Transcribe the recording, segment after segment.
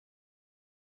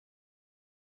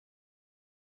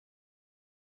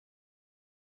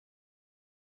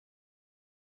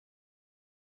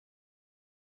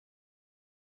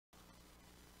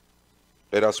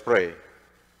Let us pray.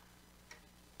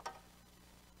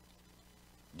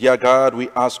 Dear God, we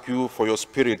ask you for your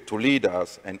Spirit to lead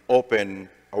us and open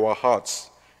our hearts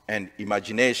and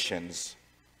imaginations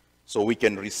so we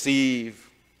can receive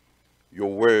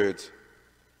your word,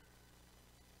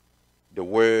 the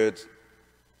word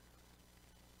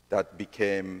that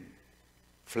became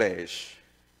flesh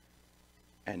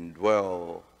and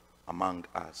dwell among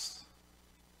us.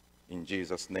 In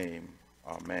Jesus' name,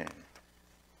 amen.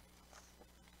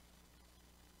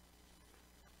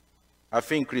 I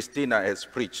think Christina has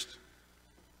preached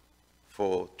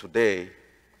for today.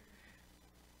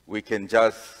 We can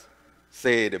just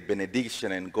say the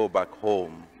benediction and go back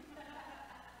home.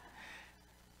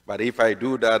 But if I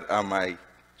do that, I might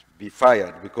be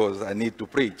fired because I need to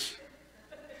preach.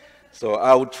 So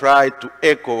I will try to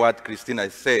echo what Christina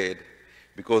said,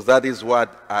 because that is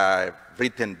what I've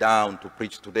written down to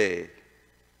preach today.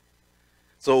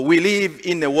 So we live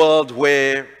in a world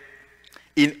where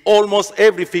in almost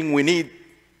everything we need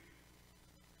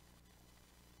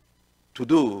to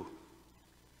do,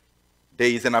 there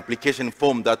is an application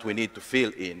form that we need to fill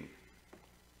in.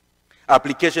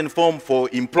 Application form for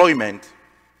employment,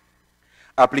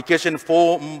 application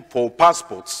form for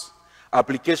passports,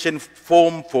 application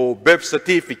form for birth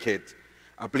certificate,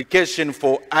 application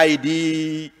for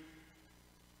ID,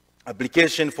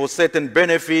 application for certain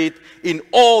benefit. In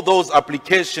all those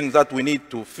applications that we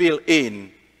need to fill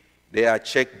in, there are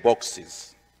check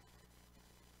boxes,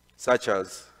 such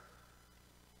as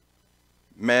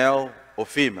male or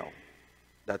female,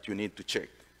 that you need to check.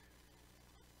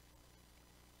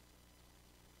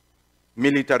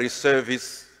 Military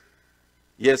service,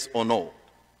 yes or no,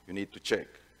 you need to check.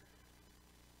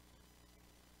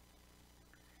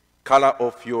 Color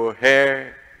of your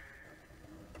hair,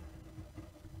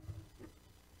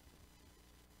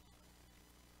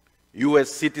 U.S.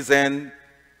 citizen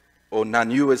or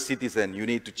non-U.S. citizen, you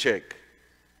need to check.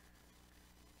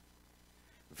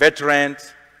 Veteran,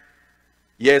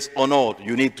 yes or no,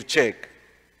 you need to check.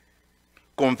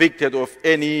 Convicted of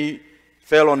any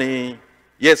felony,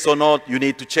 yes or no, you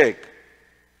need to check.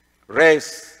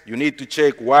 Race, you need to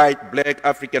check: white, black,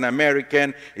 African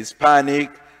American, Hispanic,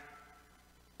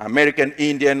 American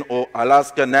Indian, or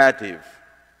Alaska Native.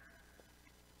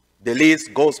 The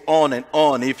list goes on and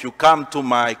on. If you come to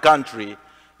my country,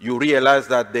 you realize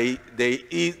that there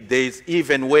is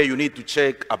even where you need to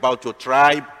check about your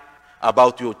tribe,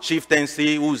 about your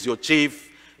chieftaincy, who's your chief.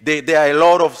 There are a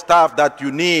lot of stuff that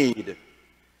you need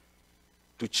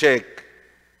to check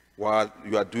while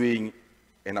you are doing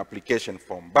an application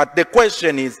form. But the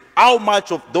question is, how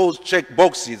much of those check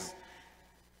boxes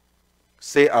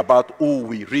say about who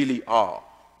we really are?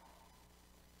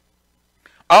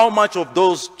 How much of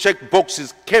those check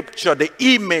boxes capture the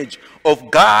image of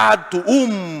God to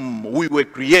whom we were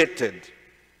created?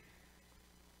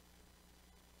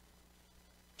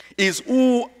 Is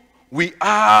who we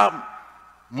are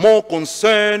more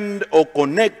concerned or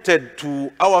connected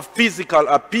to our physical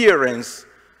appearance,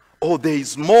 or there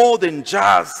is more than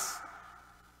just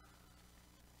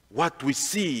what we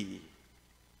see?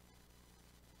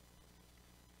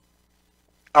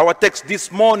 Our text this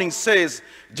morning says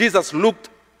Jesus looked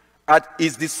at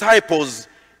his disciples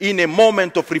in a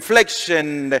moment of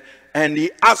reflection and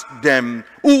he asked them,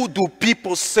 "Who do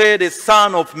people say the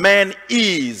Son of Man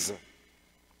is?"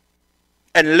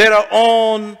 And later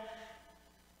on,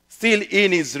 still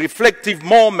in his reflective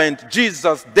moment,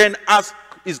 Jesus then asked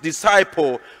his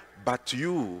disciple, "But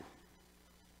you,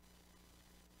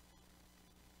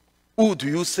 who do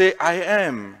you say I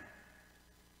am?"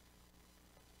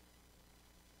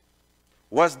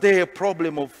 Was there a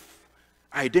problem of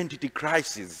identity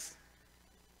crisis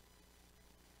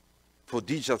for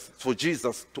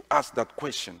Jesus to ask that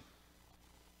question?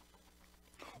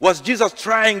 Was Jesus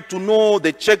trying to know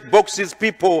the check boxes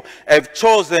people have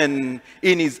chosen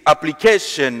in his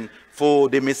application for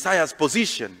the Messiah's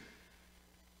position?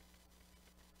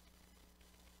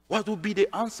 What would be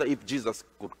the answer if Jesus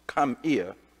could come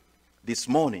here this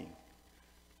morning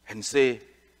and say,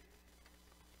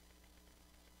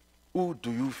 "Who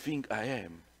do you think I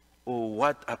am?" Or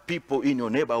what are people in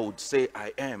your neighborhood say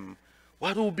I am?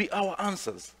 What will be our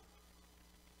answers?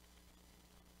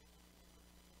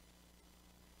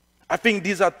 I think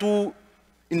these are two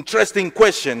interesting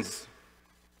questions.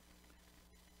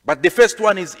 But the first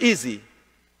one is easy,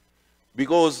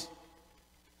 because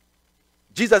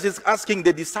Jesus is asking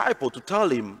the disciple to tell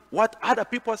him what other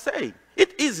people are saying.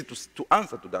 It's easy to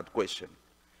answer to that question.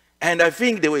 And I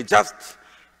think they were just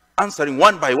answering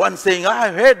one by one, saying,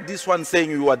 "I heard this one saying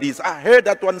you are this. I heard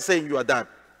that one saying you are that."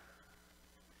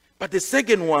 But the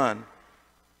second one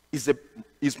is a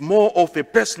is more of a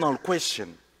personal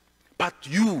question. But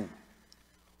you,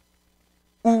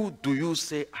 who do you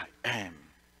say I am?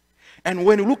 And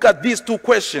when you look at these two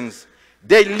questions,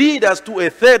 they lead us to a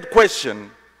third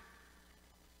question,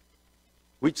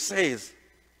 which says,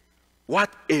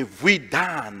 what have we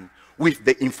done with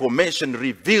the information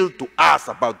revealed to us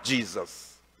about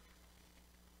Jesus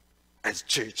as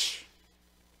church?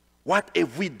 What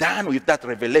have we done with that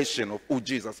revelation of who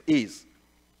Jesus is?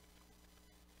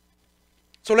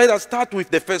 So let us start with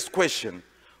the first question.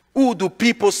 Who do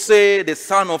people say the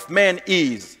Son of Man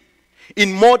is?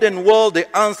 In modern world,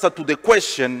 the answer to the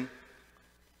question,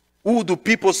 who do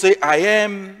people say I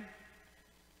am,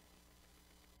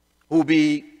 will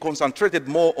be concentrated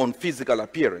more on physical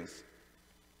appearance.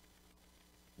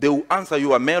 They will answer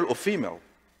you are male or female.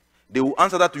 They will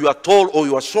answer that you are tall or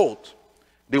you are short.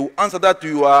 They will answer that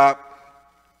you are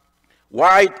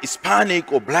white,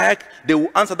 Hispanic, or black. They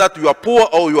will answer that you are poor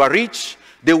or you are rich.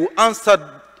 They will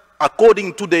answer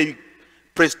according to the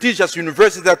prestigious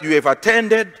university that you have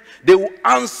attended. They will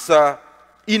answer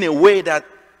in a way that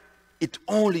it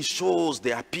only shows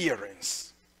the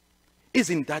appearance.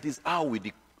 Isn't that is how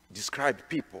we describe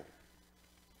people?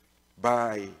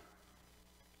 By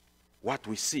what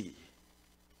we see.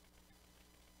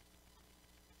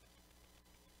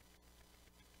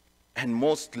 And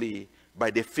mostly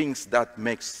by the things that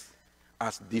makes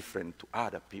us different to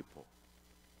other people.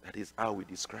 That is how we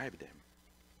describe them.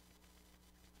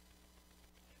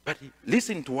 But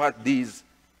listen to what these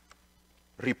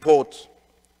report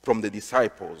from the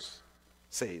disciples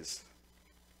says.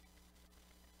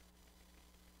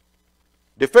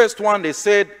 The first one, they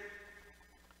said,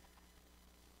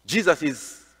 Jesus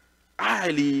is a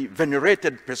highly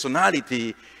venerated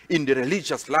personality in the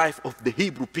religious life of the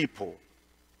Hebrew people.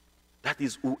 That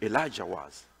is who Elijah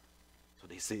was. So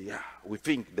they say, yeah, we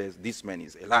think this man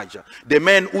is Elijah. The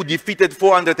man who defeated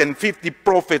 450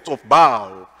 prophets of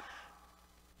Baal.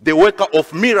 The worker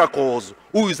of miracles,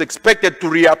 who is expected to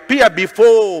reappear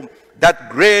before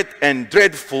that great and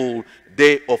dreadful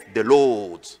day of the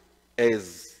Lord,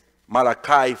 as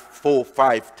Malachi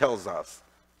 4:5 tells us.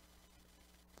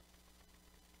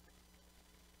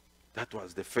 That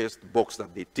was the first box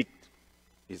that they ticked.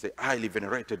 He's a highly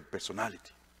venerated personality.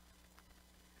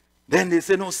 Then they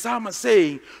say, no, some are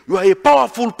saying, you are a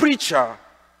powerful preacher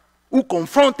who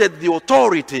confronted the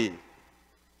authority.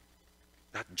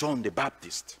 That John the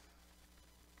Baptist.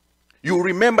 You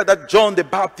remember that John the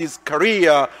Baptist's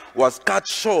career was cut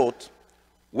short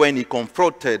when he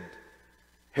confronted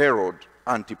Herod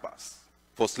Antipas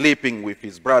for sleeping with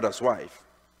his brother's wife.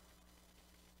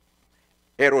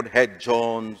 Herod had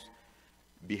John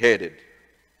beheaded.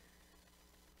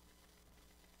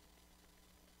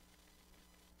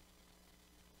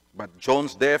 But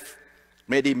John's death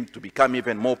made him to become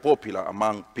even more popular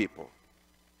among people.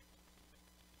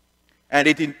 And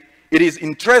it is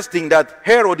interesting that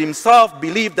Herod himself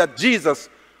believed that Jesus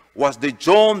was the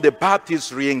John the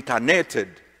Baptist reincarnated.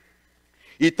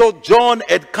 He thought John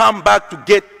had come back to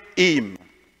get him.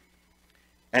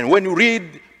 And when you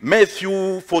read Matthew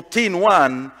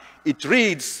 14:1, it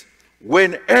reads,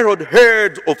 when Herod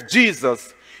heard of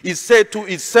Jesus, he said to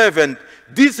his servant,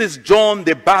 this is John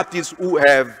the Baptist who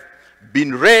have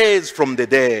been raised from the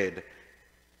dead.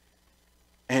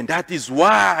 And that is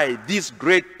why these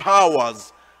great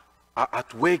powers are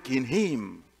at work in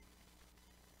him.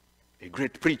 A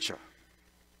great preacher.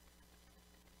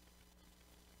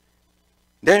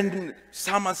 Then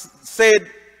some are saying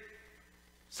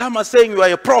you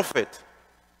are a prophet.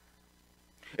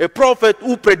 A prophet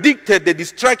who predicted the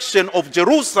destruction of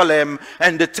Jerusalem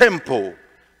and the temple.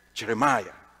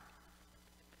 Jeremiah.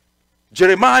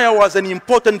 Jeremiah was an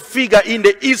important figure in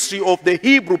the history of the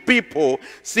Hebrew people,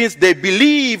 since they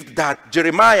believed that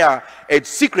Jeremiah had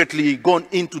secretly gone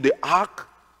into the ark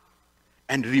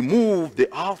and removed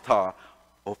the altar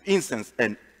of incense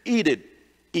and hid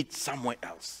it somewhere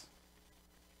else.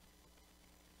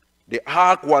 The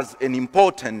ark was an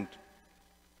important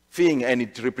thing and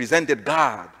it represented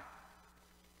God.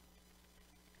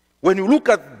 When you look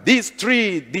at these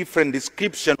three different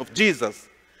descriptions of Jesus,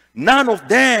 none of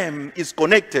them is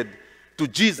connected to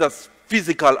Jesus'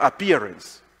 physical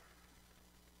appearance.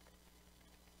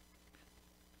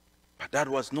 But that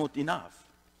was not enough.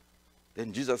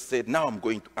 Then Jesus said, now I'm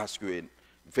going to ask you a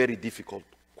very difficult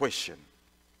question.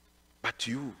 But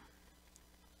you,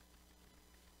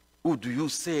 who do you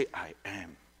say I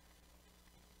am?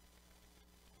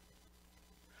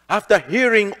 After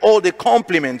hearing all the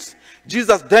compliments,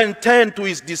 Jesus then turned to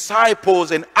his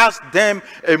disciples and asked them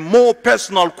a more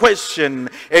personal question,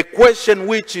 a question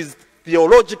which is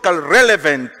theologically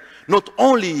relevant not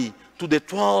only to the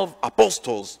 12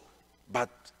 apostles, but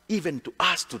even to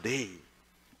us today.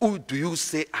 Who do you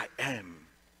say I am?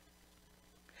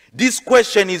 This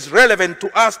question is relevant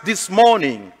to us this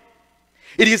morning.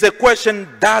 It is a question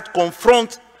that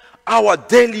confronts our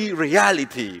daily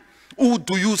reality. Who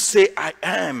do you say I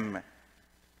am?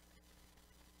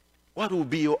 What will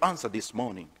be your answer this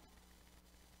morning?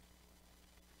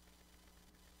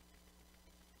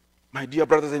 My dear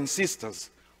brothers and sisters,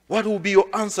 what will be your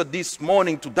answer this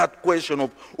morning to that question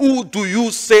of who do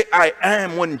you say I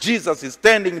am when Jesus is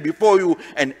standing before you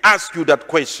and asks you that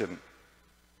question?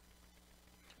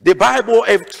 The Bible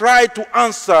have tried to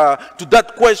answer to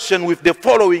that question with the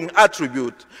following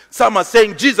attribute. Some are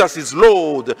saying Jesus is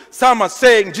Lord. Some are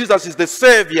saying Jesus is the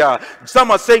Savior. Some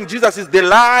are saying Jesus is the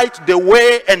light, the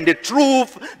way, and the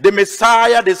truth, the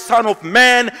Messiah, the Son of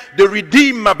Man, the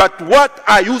Redeemer. But what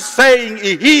are you saying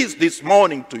He is this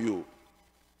morning to you?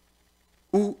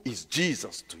 Who is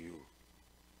Jesus to you?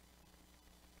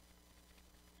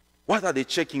 What are the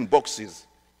checking boxes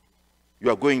you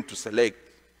are going to select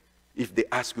if they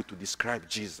ask you to describe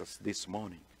Jesus this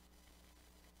morning?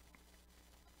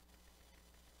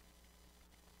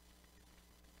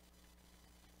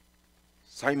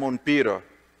 Simon Peter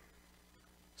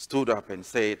stood up and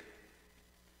said,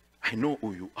 I know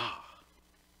who you are.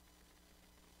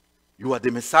 You are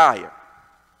the Messiah,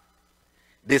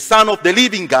 the Son of the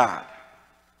living God.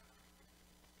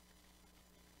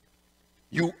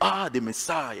 You are the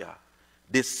Messiah,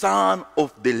 the Son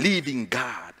of the living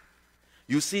God.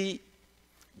 You see,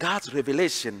 God's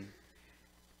revelation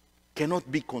cannot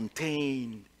be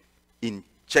contained in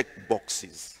check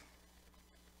boxes.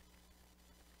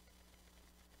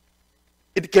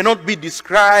 It cannot be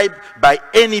described by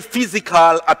any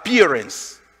physical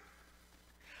appearance.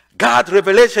 God's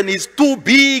revelation is too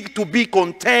big to be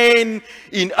contained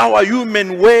in our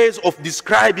human ways of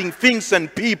describing things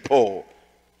and people.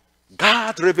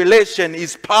 God's revelation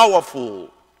is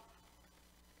powerful.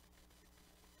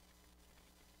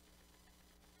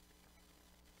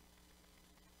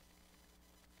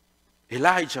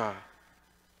 Elijah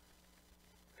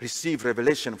received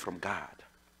revelation from God.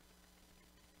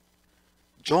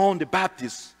 John the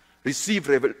Baptist received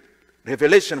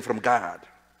revelation from God.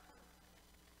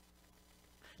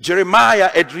 Jeremiah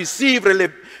had received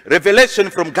revelation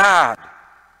from God.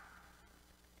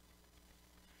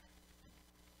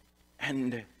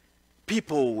 And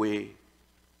people were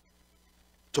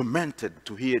tormented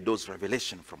to hear those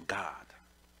revelations from God.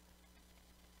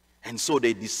 And so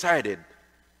they decided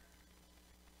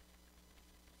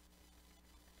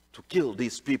to kill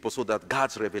these people so that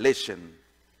God's revelation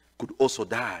could also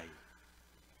die.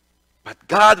 But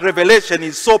God's revelation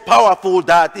is so powerful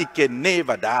that it can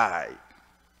never die.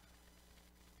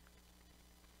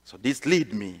 So this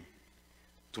leads me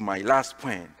to my last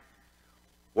point.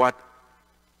 What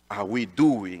are we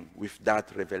doing with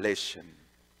that revelation?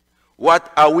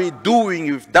 What are we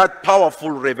doing with that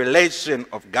powerful revelation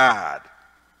of God?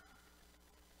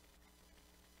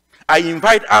 I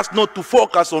invite us not to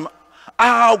focus on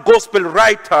how gospel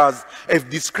writers have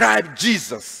described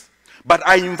Jesus, but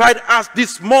I invite us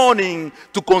this morning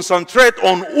to concentrate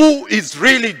on who is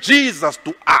really Jesus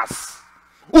to us.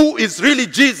 Who is really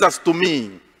Jesus to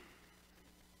me?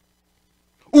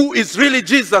 Who is really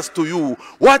Jesus to you?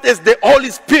 What has the Holy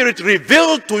Spirit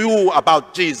revealed to you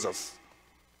about Jesus?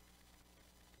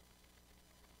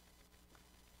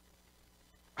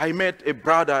 I met a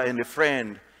brother and a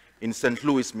friend in St.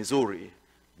 Louis, Missouri,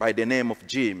 by the name of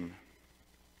Jim.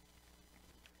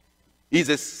 He's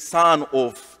a son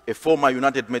of a former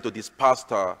United Methodist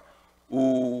pastor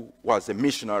who was a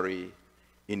missionary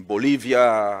in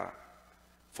Bolivia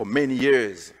for many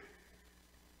years.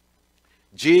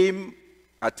 Jim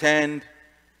attended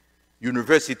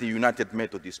University United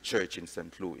Methodist Church in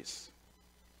St. Louis.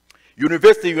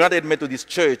 University United Methodist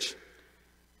Church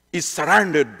is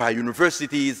surrounded by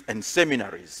universities and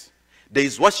seminaries. There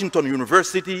is Washington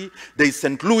University, there is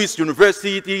St. Louis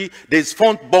University, there is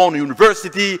Fontbonne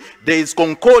University, there is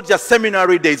Concordia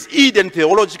Seminary, there is Eden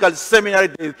Theological Seminary,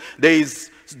 there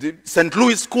is the St.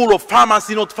 Louis School of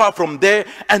Pharmacy not far from there,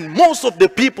 and most of the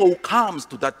people who comes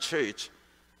to that church,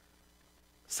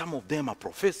 some of them are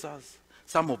professors,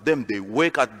 some of them they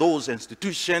work at those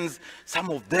institutions, some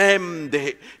of them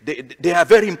they are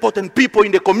very important people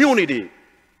in the community.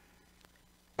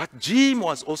 But Jim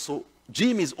is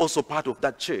also part of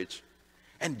that church.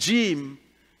 And Jim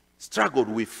struggled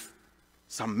with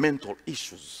some mental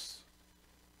issues.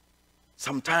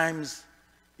 Sometimes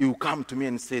he will come to me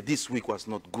and say, this week was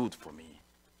not good for me.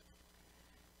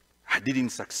 I didn't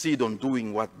succeed on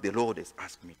doing what the Lord has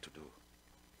asked me to do.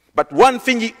 But one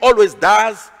thing he always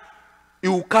does, he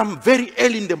will come very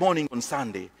early in the morning on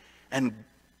Sunday and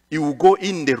He will go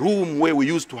in the room where we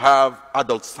used to have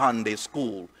adult Sunday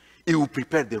school. He will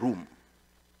prepare the room.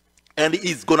 And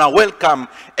he's going to welcome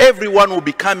everyone who will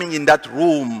be coming in that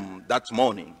room that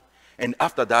morning. And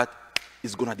after that,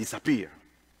 he's going to disappear.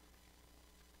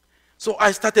 So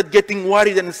I started getting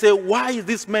worried and say, why is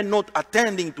this man not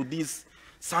attending to these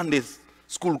Sunday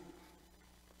school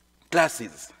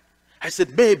classes? I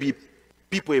said, maybe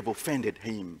people have offended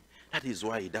him. That is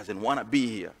why he doesn't want to be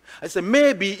here. I said,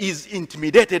 maybe he's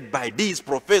intimidated by these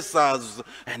professors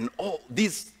and all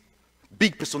these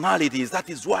big personalities. That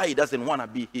is why he doesn't want to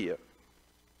be here.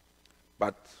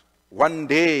 But one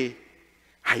day,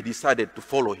 I decided to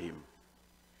follow him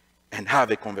and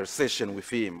have a conversation with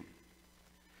him.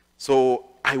 So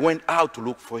I went out to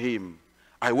look for him.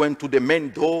 I went to the main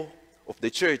door of the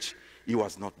church. He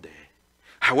was not there.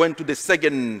 I went to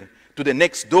the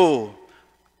next door.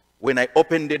 When I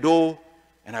opened the door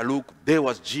and I looked, there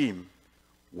was Jim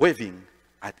waving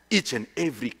at each and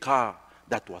every car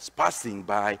that was passing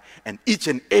by and each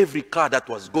and every car that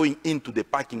was going into the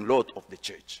parking lot of the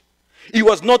church. He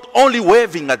was not only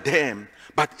waving at them,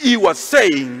 but he was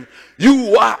saying,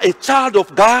 you are a child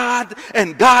of God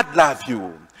and God loves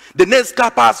you. The next car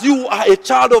passed, you are a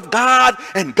child of God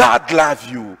and God loves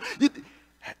you.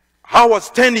 I was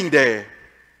standing there.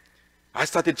 I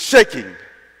started shaking.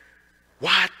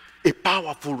 What a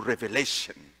powerful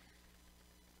revelation.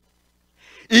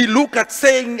 He looked at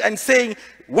saying,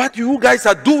 what you guys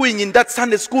are doing in that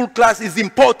Sunday school class is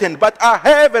important, but I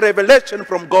have a revelation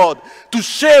from God to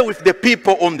share with the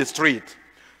people on the street.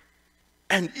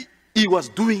 And he was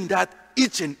doing that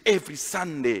each and every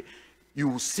Sunday. You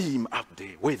will see him up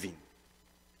there waving.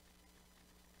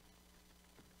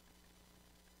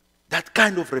 That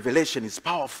kind of revelation is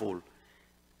powerful.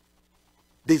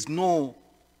 There's no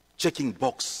checking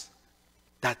box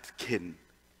that can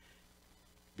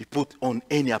be put on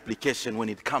any application when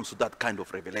it comes to that kind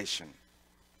of revelation.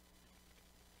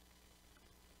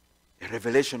 A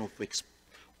revelation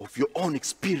of your own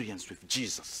experience with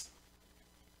Jesus.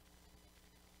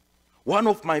 One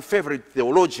of my favorite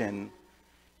theologians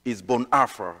is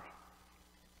Bonhoeffer.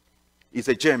 He's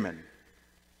a German.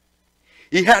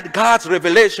 He had God's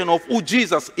revelation of who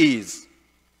Jesus is.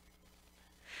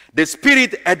 The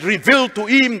Spirit had revealed to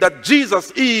him that Jesus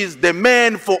is the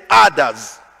man for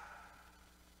others.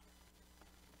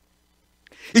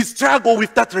 He struggled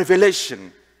with that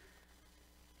revelation.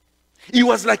 He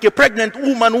was like a pregnant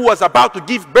woman who was about to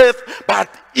give birth, but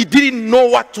he didn't know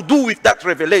what to do with that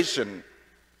revelation.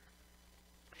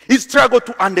 He struggled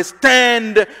to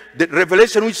understand the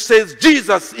revelation which says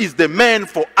Jesus is the man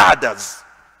for others.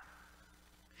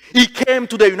 He came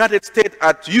to the United States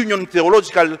at Union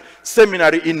Theological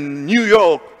Seminary in New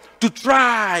York to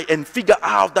try and figure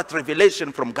out that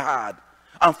revelation from God.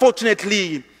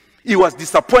 Unfortunately, he was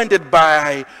disappointed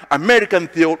by American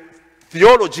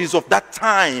theologies of that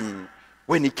time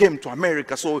when he came to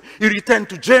America. So he returned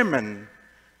to Germany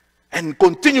and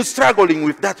continued struggling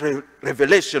with that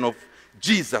revelation of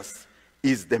Jesus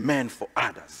is the man for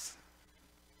others.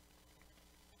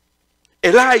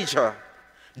 Elijah,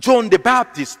 John the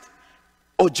Baptist,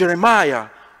 or Jeremiah,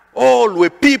 all were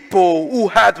people who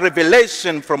had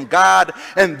revelation from God,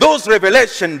 and those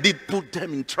revelations did put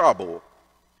them in trouble.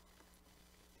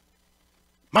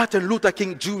 Martin Luther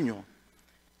King Jr.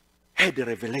 had a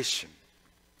revelation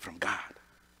from God,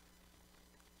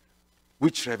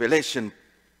 which revelation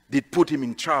did put him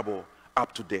in trouble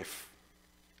up to death.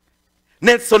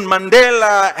 Nelson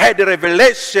Mandela had a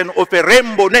revelation of a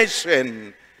rainbow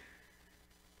nation,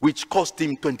 which cost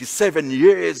him 27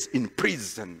 years in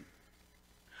prison.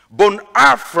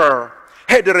 Bonhoeffer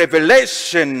had a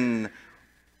revelation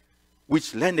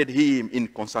which landed him in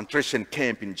concentration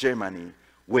camp in Germany,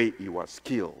 where he was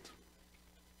killed.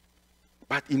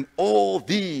 But in all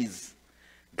these,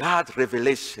 God's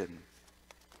revelation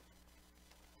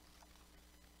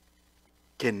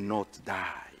cannot die.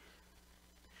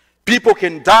 People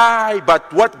can die,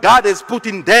 but what God has put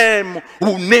in them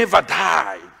will never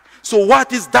die. So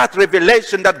what is that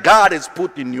revelation that God has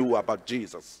put in you about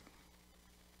Jesus?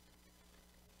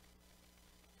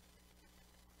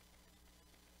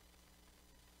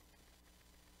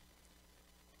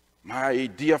 My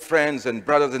dear friends and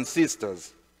brothers and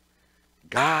sisters,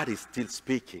 God is still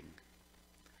speaking.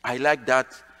 I like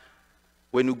that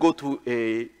when you go to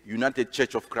a United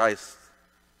Church of Christ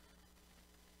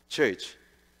church,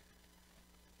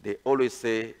 they always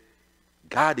say,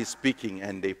 God is speaking,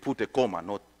 and they put a comma,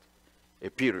 not a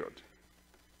period.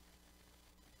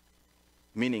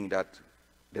 Meaning that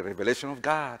the revelation of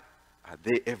God are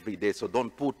there every day, so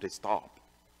don't put a stop.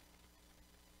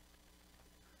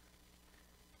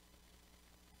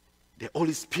 The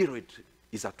Holy Spirit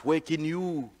is at work in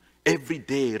you every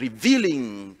day,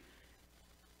 revealing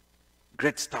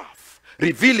great stuff,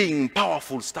 revealing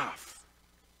powerful stuff.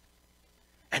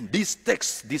 And this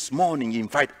text this morning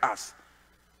invite us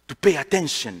to pay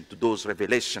attention to those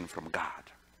revelations from God.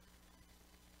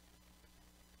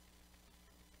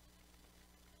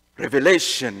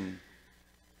 Revelation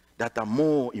that are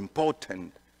more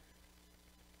important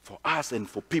for us and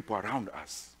for people around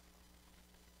us.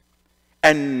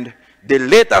 And they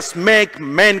let us make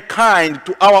mankind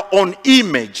to our own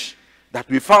image that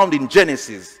we found in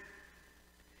Genesis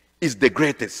is the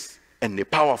greatest and the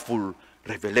powerful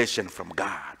revelation from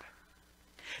God.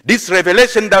 This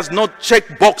revelation does not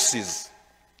check boxes.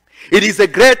 It is a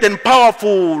great and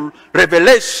powerful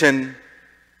revelation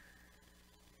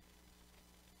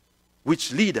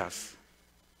which leads us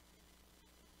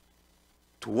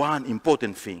to one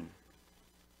important thing.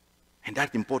 And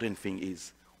that important thing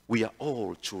is we are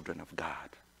all children of God.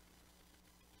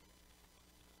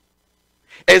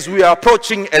 As we are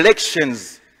approaching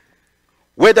elections,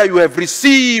 whether you have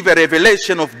received a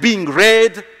revelation of being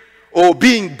red or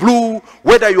being blue,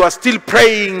 whether you are still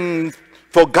praying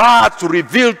for God to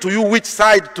reveal to you which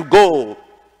side to go,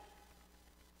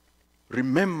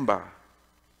 remember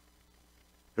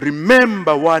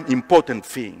one important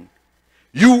thing.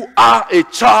 You are a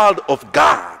child of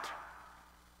God.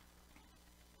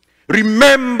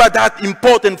 Remember that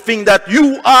important thing, that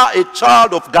you are a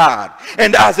child of God.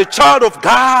 And as a child of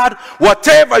God,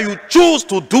 whatever you choose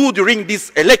to do during these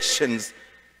elections,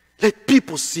 let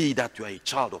people see that you are a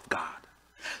child of God.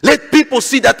 Let people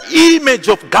see that image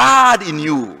of God in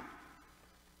you.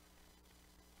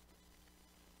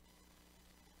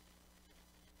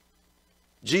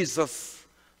 Jesus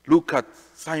looked at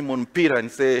Simon Peter and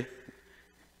said,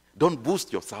 don't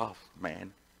boost yourself,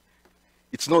 man.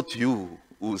 It's not you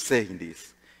who is saying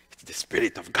this. It's the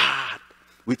Spirit of God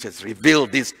which has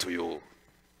revealed this to you.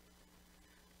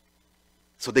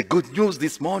 So the good news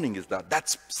this morning is that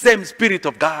that same Spirit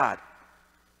of God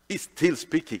is still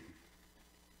speaking.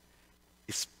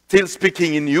 It's still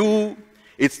speaking in you.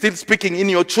 It's still speaking in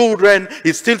your children.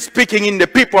 It's still speaking in the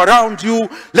people around you.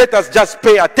 Let us just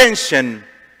pay attention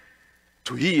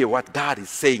to hear what God is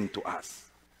saying to us,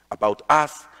 about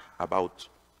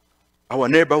our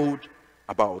neighborhood,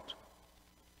 about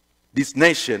this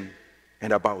nation,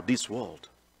 and about this world.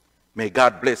 May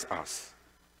God bless us.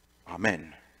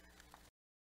 Amen.